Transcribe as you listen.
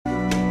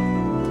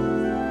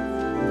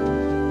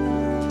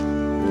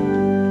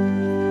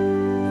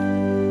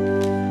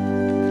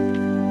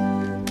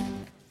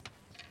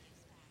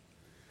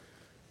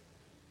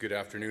Good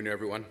afternoon,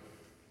 everyone.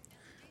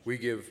 We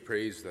give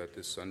praise that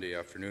this Sunday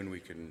afternoon we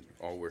can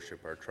all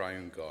worship our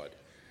triune God,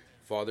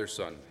 Father,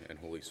 Son, and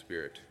Holy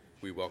Spirit.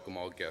 We welcome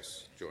all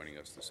guests joining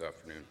us this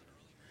afternoon.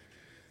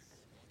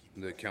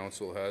 The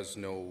council has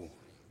no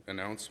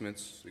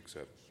announcements,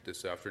 except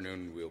this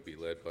afternoon we'll be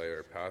led by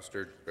our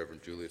pastor,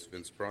 Reverend Julius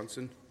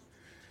VanSpronsen.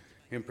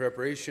 In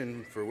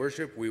preparation for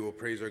worship, we will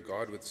praise our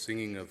God with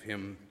singing of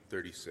hymn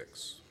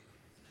 36.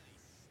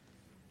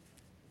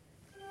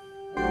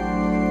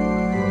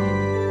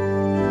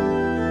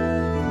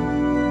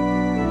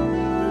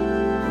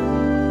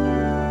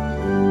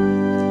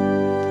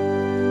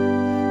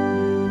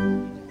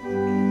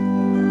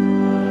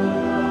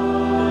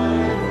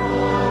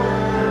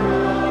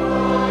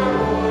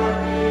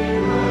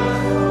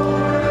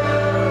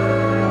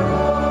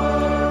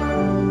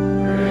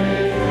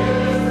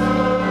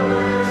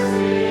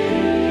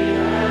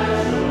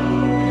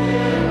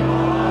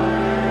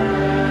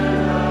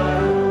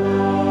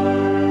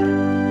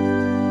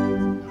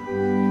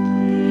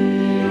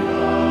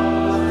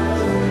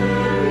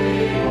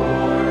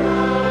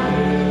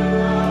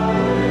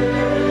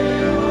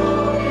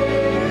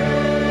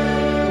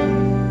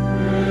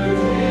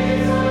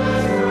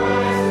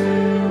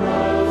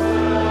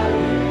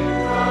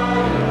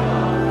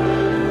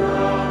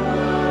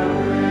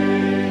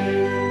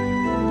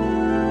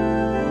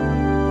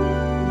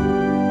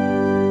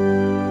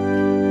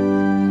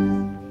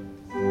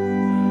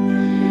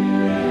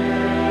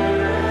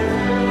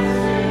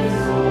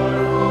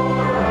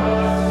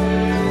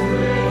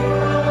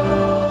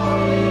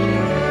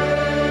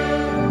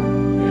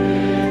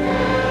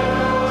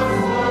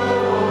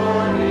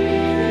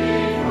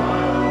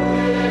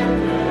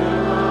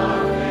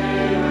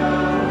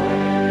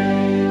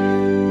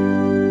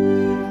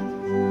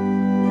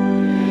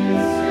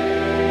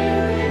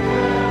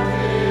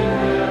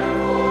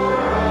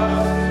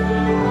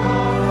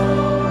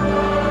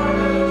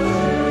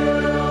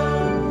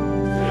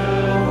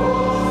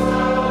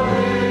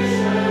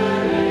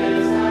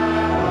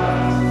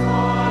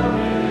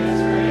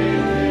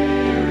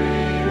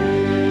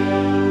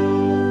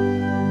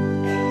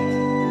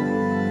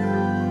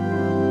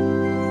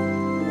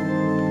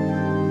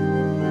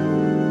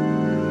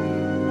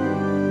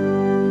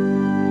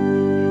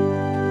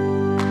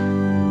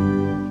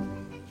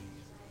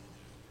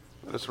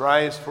 Let us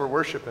rise for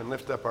worship and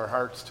lift up our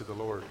hearts to the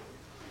Lord.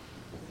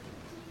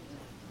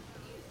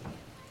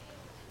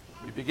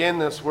 We begin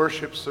this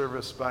worship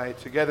service by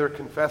together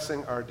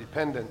confessing our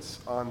dependence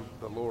on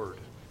the Lord.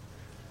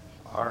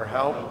 Our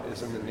help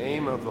is in the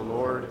name of the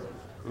Lord,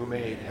 who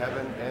made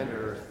heaven and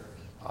earth.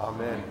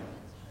 Amen.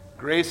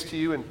 Grace to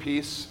you and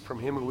peace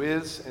from him who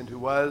is, and who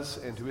was,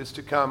 and who is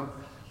to come,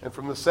 and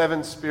from the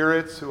seven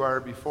spirits who are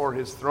before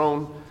his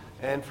throne,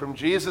 and from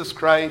Jesus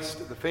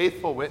Christ, the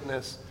faithful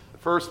witness,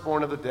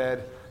 firstborn of the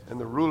dead, and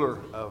the ruler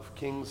of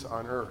kings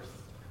on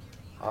earth.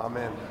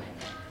 Amen.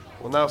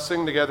 We'll now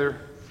sing together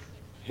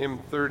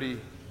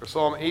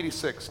Psalm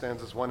 86,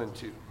 stanzas 1 and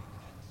 2.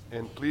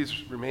 And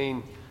please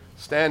remain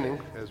standing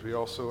as we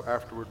also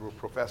afterward will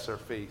profess our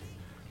faith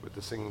with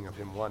the singing of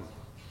hymn 1.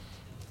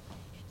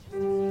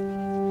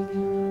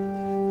 Yeah.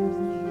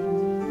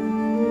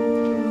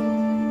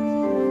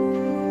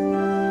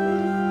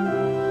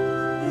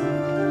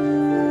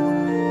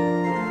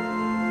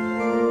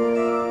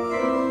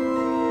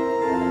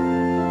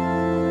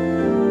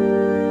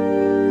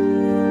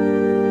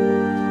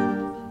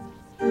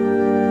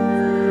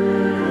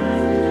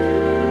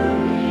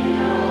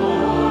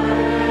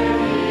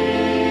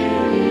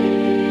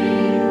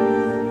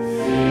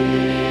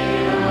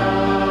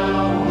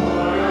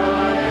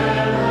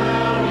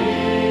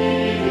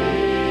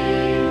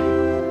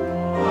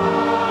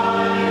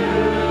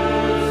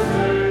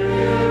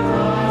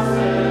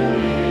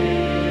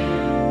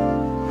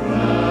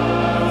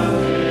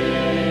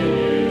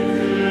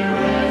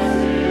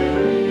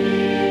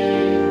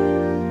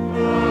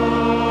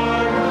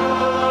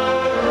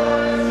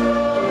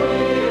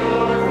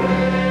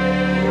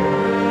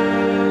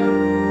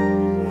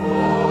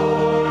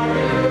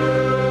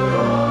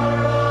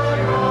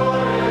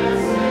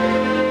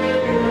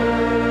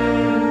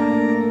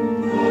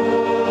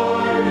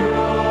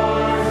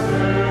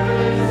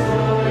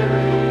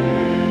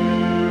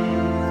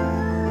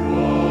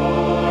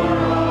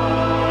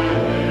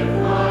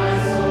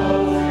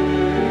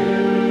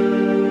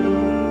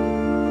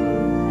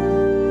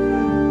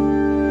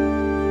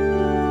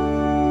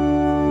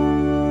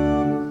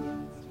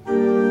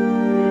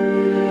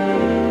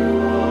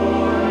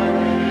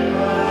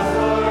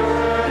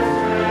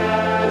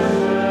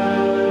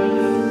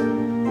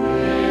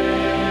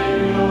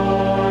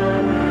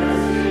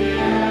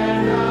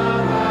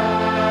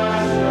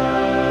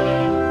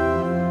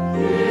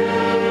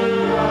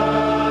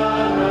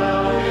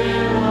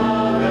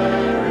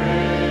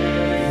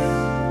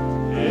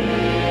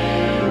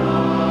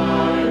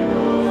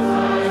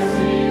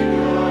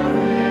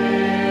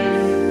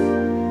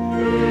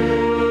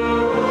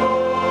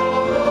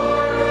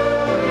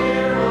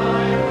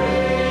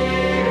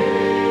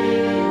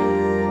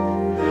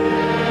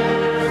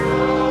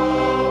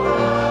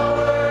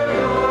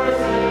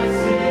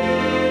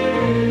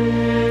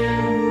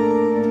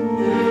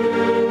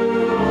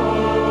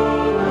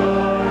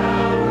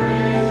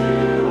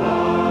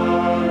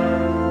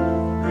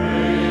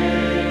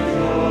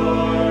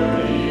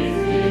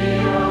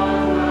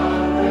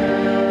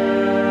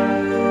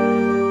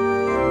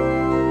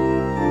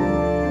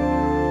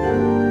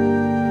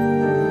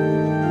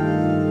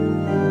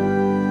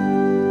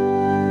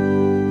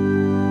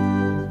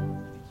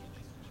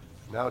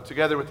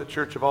 together with the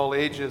church of all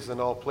ages and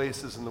all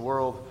places in the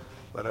world,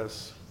 let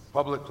us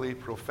publicly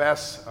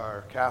profess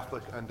our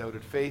Catholic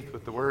undoubted faith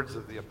with the words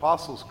of the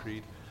Apostles'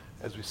 Creed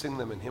as we sing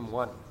them in hymn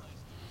 1.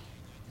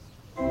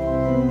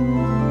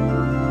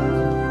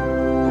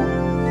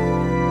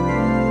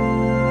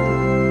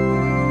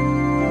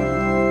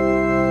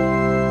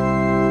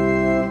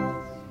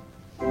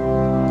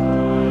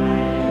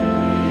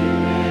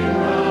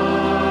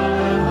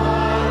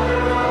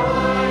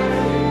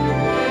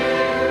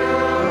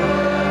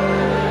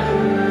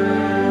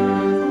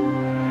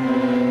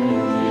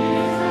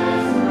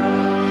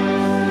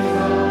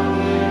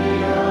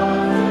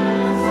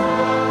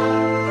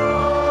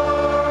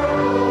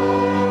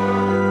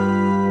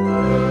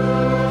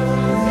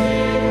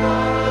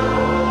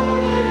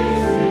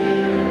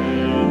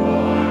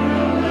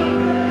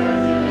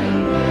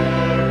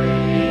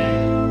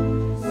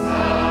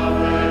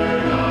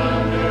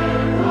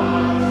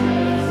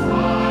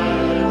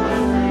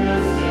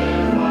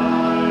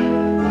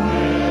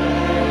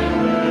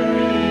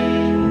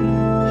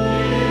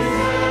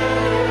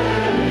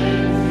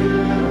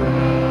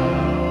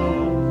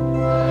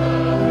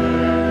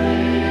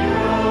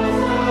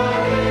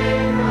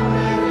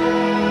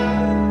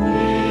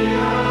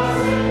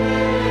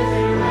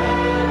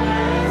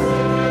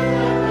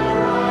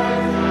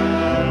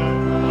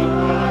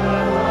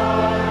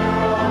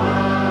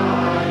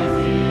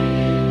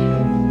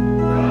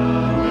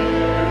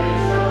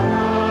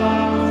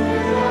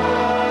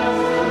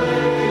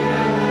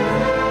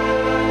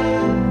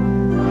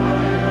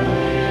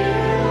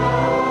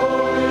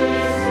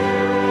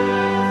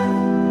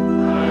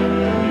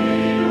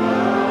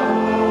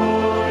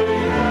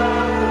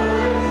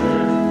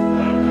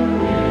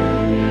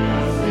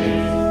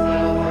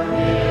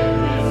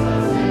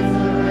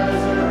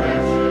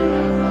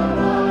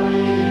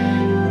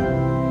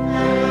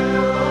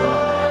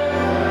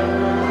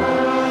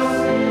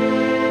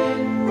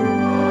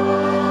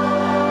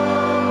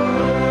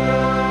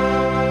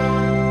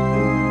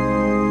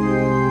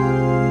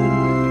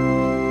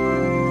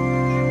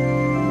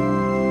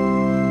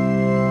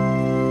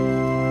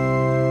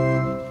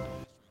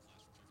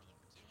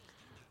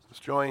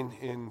 Join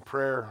in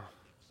prayer.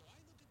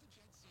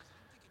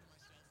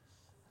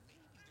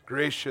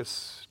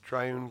 Gracious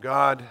triune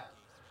God,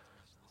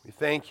 we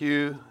thank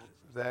you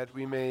that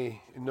we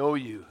may know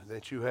you,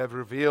 that you have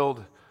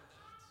revealed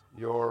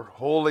your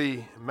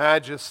holy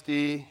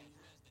majesty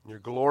and your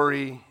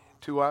glory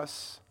to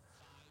us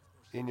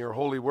in your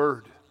holy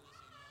word.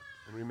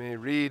 And we may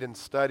read and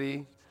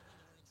study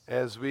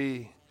as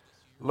we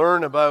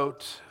learn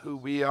about who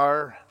we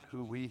are,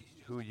 who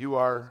you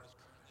are.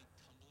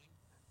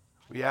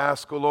 We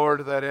ask, O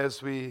Lord, that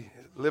as we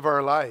live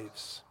our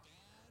lives,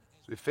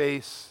 as we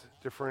face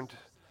different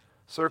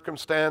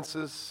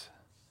circumstances,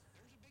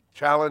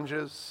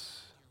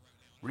 challenges,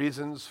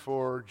 reasons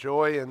for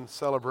joy and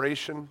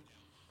celebration,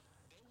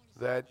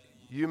 that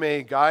you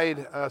may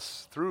guide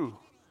us through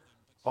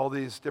all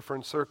these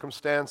different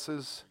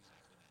circumstances,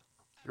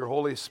 your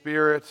Holy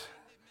Spirit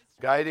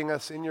guiding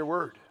us in your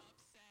word.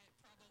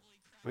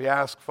 We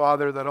ask,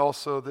 Father, that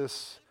also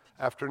this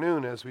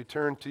afternoon, as we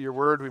turn to your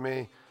word, we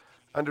may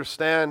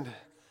understand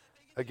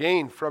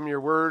again from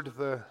your word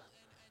the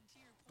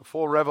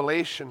full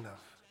revelation of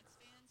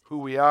who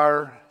we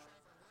are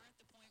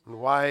and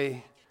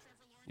why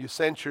you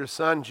sent your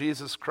Son,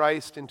 Jesus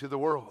Christ, into the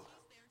world,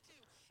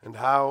 and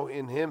how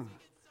in him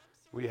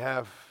we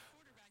have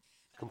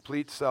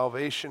complete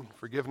salvation,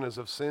 forgiveness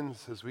of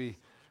sins, as we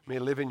may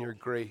live in your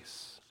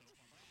grace.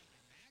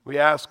 We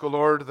ask, O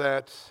Lord,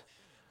 that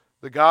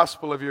the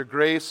gospel of your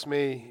grace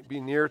may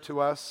be near to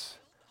us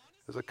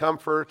as a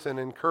comfort and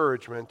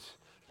encouragement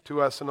to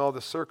us in all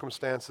the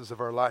circumstances of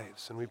our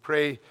lives. And we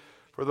pray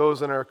for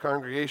those in our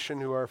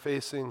congregation who are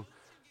facing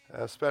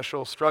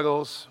special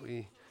struggles.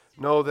 We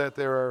know that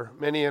there are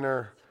many in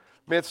our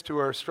midst who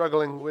are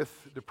struggling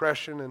with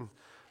depression, and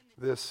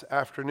this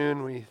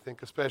afternoon we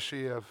think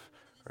especially of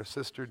our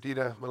sister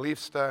Dita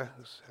Malifsta,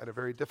 who's had a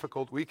very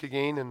difficult week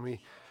again, and we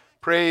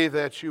pray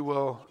that you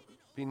will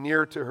be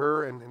near to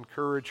her and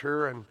encourage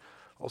her, and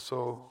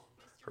also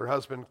her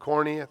husband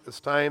Corny at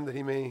this time, that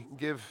he may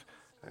give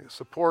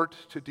support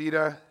to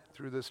Dita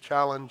through this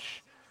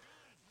challenge.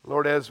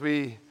 Lord, as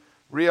we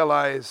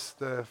realize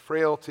the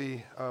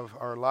frailty of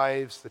our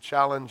lives, the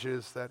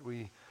challenges that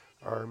we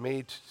are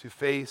made to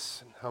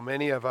face, and how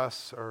many of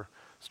us are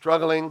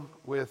struggling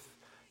with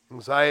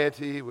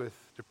anxiety, with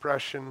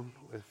depression,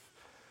 with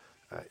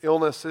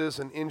illnesses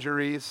and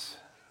injuries,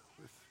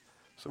 with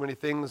so many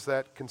things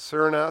that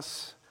concern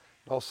us,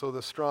 also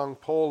the strong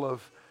pull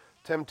of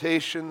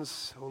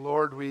temptations. Oh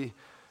Lord, we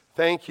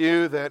thank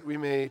you that we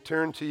may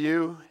turn to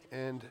you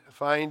and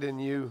find in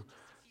you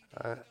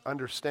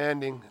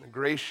understanding, a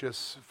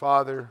gracious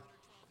Father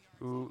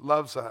who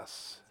loves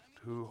us,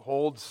 who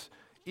holds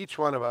each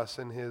one of us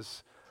in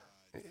his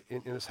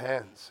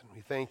hands. And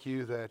we thank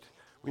you that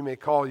we may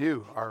call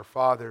you our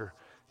Father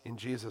in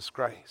Jesus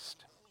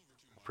Christ.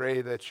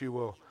 Pray that you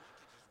will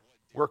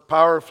work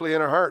powerfully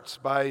in our hearts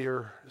by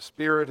your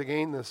Spirit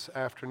again this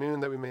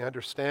afternoon, that we may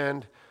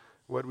understand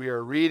what we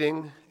are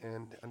reading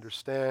and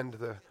understand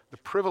the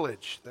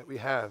privilege that we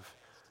have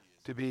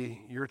to be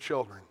your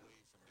children.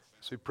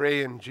 So we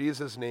pray in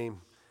Jesus'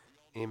 name,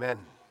 amen.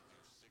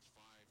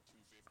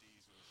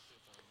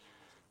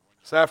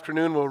 This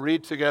afternoon we'll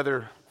read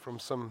together from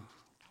some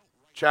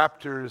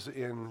chapters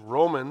in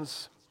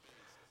Romans,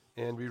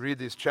 and we read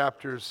these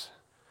chapters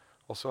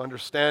also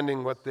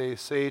understanding what they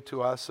say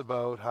to us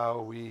about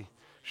how we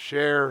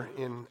share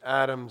in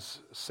Adam's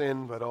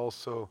sin, but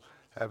also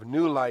have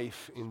new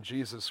life in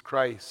Jesus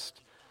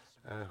Christ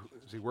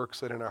as he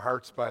works it in our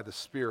hearts by the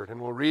Spirit. And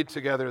we'll read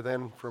together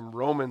then from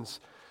Romans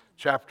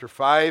chapter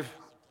 5,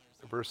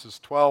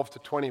 verses 12 to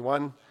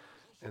 21,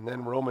 and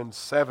then Romans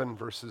 7,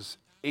 verses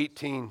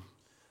 18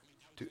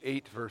 to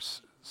 8,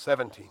 verse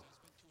 17.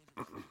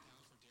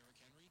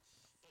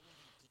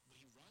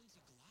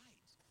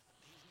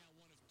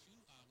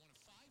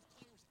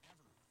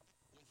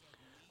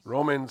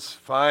 Romans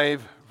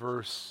 5,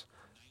 verse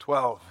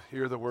 12.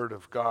 Hear the word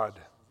of God.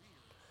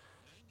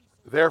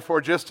 Therefore,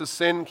 just as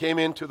sin came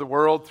into the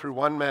world through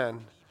one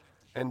man,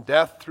 and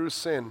death through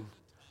sin,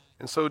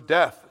 and so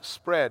death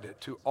spread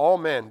to all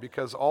men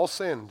because all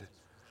sinned.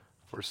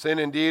 For sin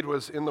indeed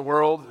was in the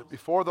world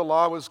before the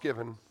law was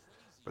given,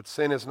 but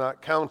sin is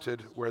not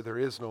counted where there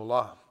is no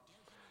law.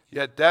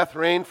 Yet death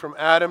reigned from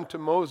Adam to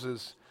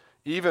Moses,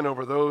 even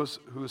over those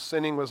whose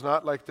sinning was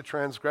not like the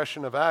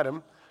transgression of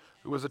Adam,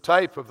 who was a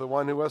type of the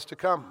one who was to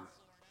come.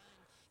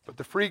 But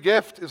the free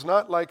gift is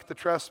not like the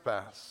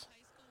trespass.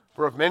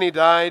 For if many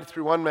died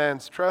through one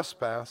man's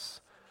trespass,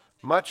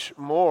 much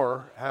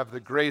more have the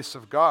grace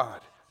of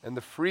God and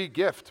the free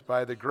gift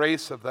by the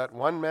grace of that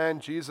one man,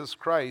 Jesus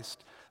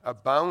Christ,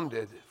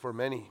 abounded for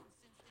many.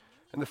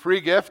 And the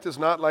free gift is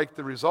not like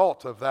the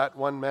result of that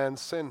one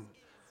man's sin.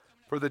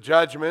 For the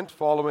judgment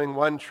following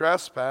one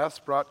trespass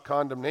brought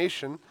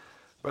condemnation,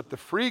 but the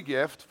free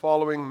gift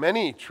following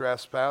many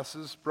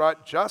trespasses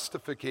brought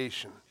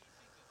justification.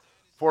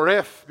 For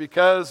if,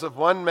 because of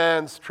one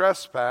man's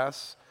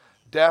trespass,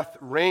 death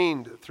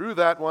reigned through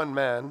that one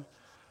man,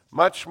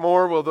 much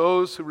more will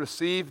those who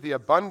receive the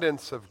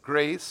abundance of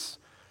grace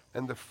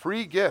and the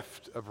free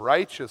gift of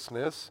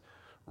righteousness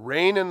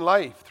reign in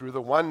life through the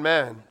one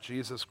man,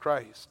 Jesus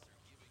Christ.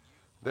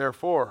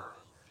 Therefore,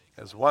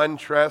 as one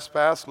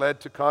trespass led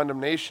to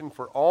condemnation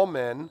for all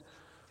men,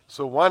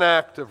 so one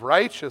act of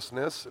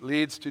righteousness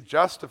leads to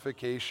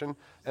justification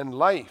and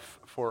life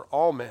for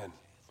all men.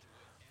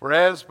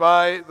 Whereas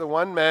by the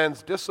one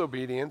man's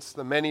disobedience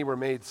the many were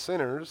made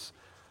sinners,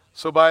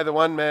 so by the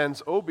one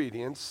man's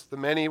obedience the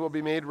many will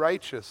be made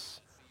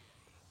righteous.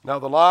 Now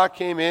the law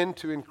came in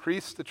to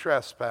increase the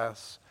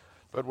trespass,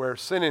 but where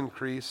sin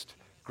increased,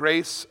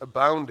 grace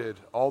abounded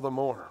all the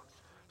more,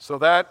 so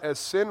that as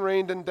sin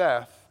reigned in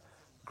death,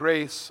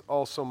 grace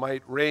also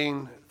might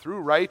reign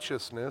through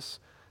righteousness,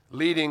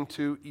 leading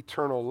to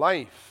eternal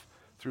life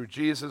through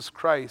Jesus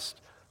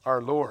Christ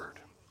our Lord.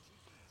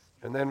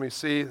 And then we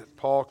see that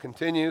Paul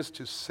continues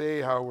to say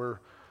how we're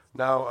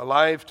now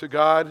alive to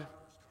God.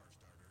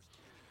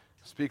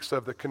 Speaks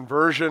of the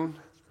conversion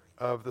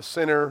of the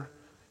sinner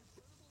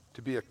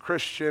to be a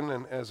Christian,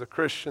 and as a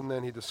Christian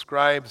then he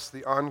describes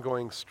the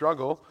ongoing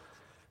struggle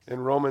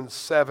in Romans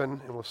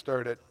 7, and we'll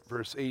start at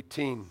verse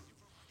 18.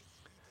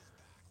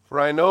 For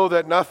I know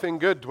that nothing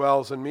good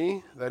dwells in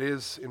me, that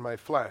is, in my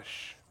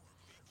flesh.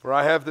 For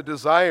I have the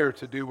desire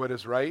to do what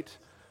is right,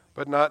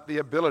 but not the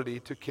ability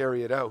to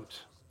carry it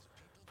out.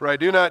 For I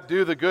do not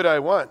do the good I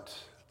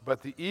want,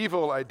 but the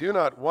evil I do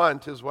not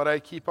want is what I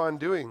keep on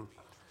doing.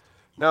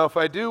 Now if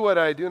I do what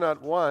I do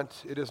not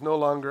want, it is no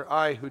longer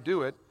I who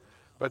do it,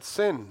 but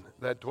sin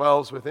that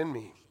dwells within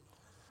me.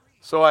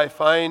 So I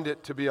find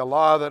it to be a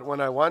law that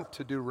when I want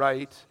to do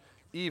right,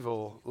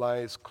 evil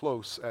lies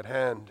close at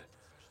hand.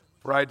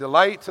 For I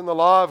delight in the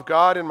law of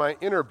God in my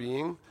inner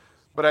being,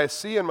 but I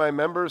see in my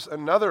members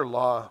another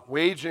law,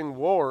 waging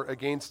war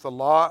against the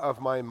law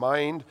of my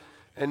mind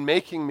and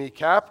making me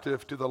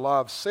captive to the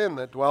law of sin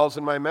that dwells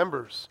in my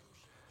members.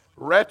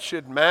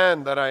 Wretched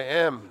man that I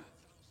am!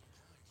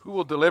 Who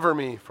will deliver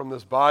me from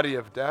this body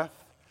of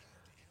death?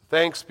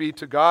 Thanks be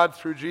to God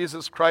through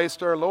Jesus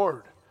Christ our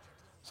Lord.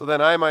 So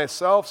then I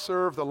myself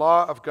serve the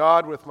law of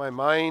God with my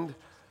mind,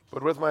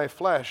 but with my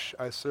flesh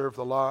I serve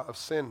the law of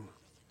sin.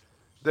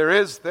 There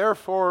is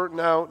therefore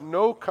now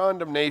no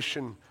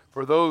condemnation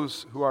for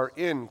those who are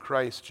in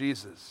Christ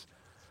Jesus.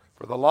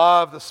 For the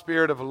law of the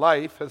Spirit of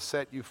life has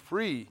set you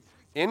free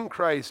in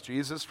Christ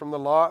Jesus from the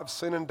law of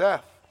sin and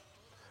death.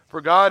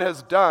 For God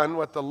has done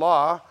what the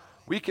law,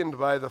 weakened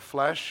by the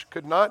flesh,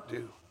 could not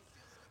do.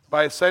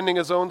 By sending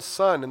his own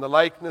Son in the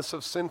likeness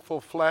of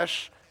sinful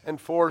flesh and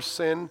for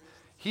sin,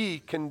 he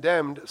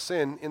condemned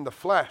sin in the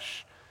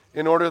flesh,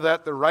 in order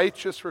that the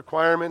righteous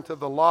requirement of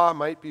the law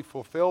might be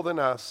fulfilled in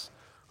us,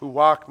 who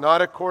walk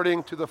not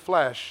according to the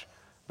flesh,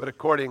 but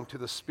according to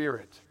the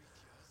Spirit.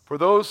 For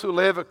those who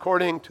live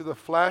according to the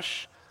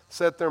flesh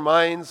set their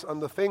minds on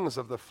the things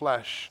of the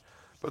flesh,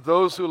 but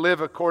those who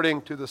live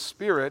according to the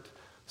Spirit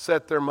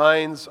set their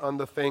minds on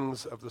the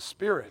things of the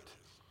Spirit.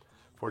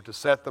 For to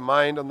set the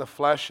mind on the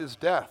flesh is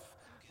death,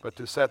 but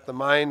to set the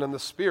mind on the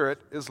Spirit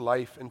is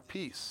life and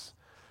peace.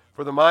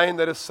 For the mind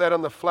that is set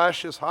on the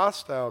flesh is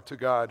hostile to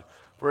God,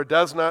 for it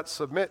does not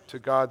submit to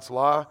God's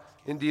law.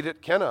 Indeed,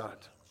 it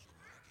cannot.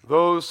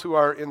 Those who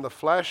are in the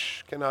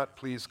flesh cannot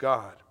please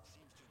God.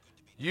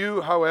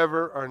 You,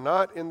 however, are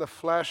not in the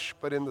flesh,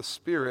 but in the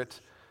Spirit,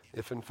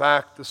 if in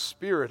fact the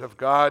Spirit of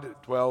God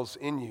dwells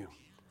in you.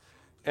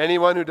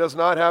 Anyone who does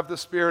not have the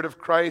Spirit of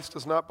Christ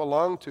does not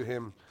belong to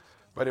him.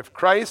 But if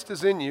Christ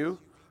is in you,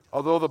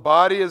 although the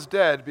body is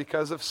dead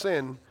because of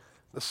sin,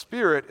 the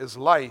Spirit is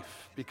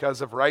life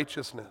because of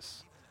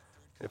righteousness.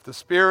 If the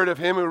Spirit of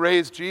him who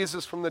raised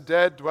Jesus from the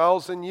dead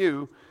dwells in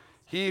you,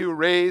 he who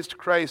raised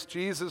Christ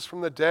Jesus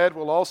from the dead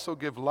will also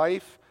give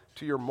life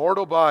to your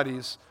mortal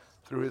bodies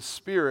through his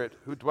Spirit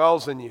who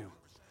dwells in you.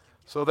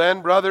 So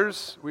then,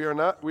 brothers, we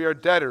are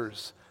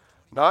debtors,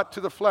 not to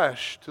the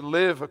flesh, to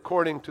live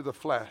according to the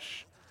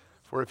flesh.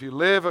 For if you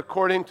live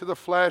according to the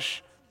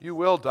flesh, you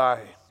will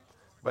die.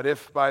 But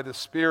if by the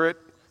Spirit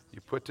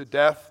you put to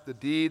death the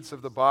deeds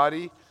of the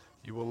body,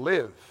 you will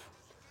live.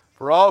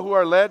 For all who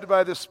are led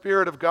by the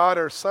Spirit of God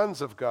are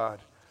sons of God.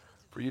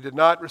 For you did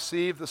not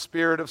receive the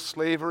spirit of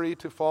slavery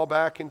to fall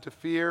back into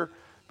fear,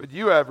 but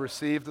you have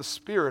received the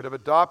Spirit of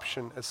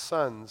adoption as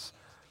sons,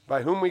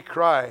 by whom we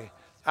cry,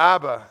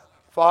 Abba,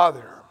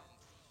 Father.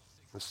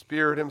 The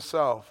Spirit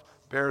himself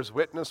bears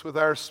witness with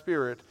our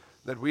spirit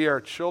that we are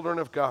children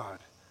of God,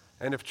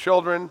 and if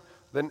children,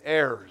 then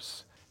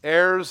heirs,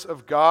 heirs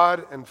of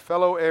God and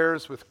fellow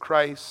heirs with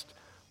Christ,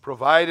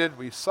 provided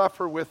we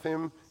suffer with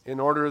him in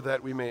order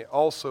that we may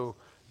also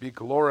be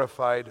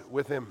glorified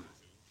with him.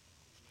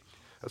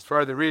 As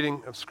for the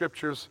reading of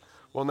Scriptures,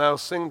 we'll now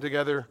sing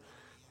together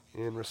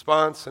in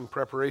response and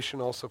preparation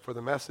also for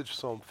the message,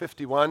 Psalm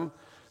 51,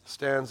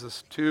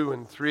 stanzas 2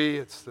 and 3.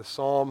 It's the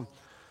psalm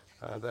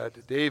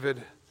that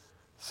David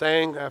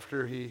sang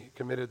after he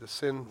committed the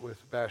sin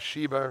with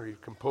Bathsheba. He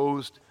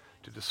composed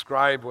to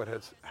describe what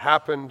has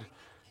happened,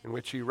 in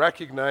which he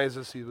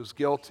recognizes he was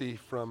guilty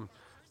from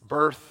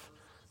birth,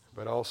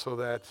 but also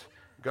that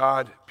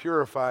God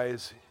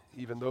purifies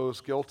even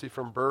those guilty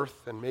from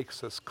birth and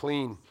makes us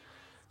clean.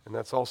 And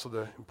that's also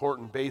the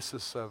important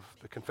basis of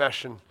the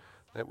confession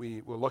that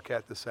we will look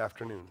at this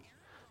afternoon.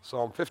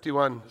 Psalm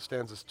 51,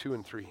 stanzas 2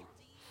 and 3.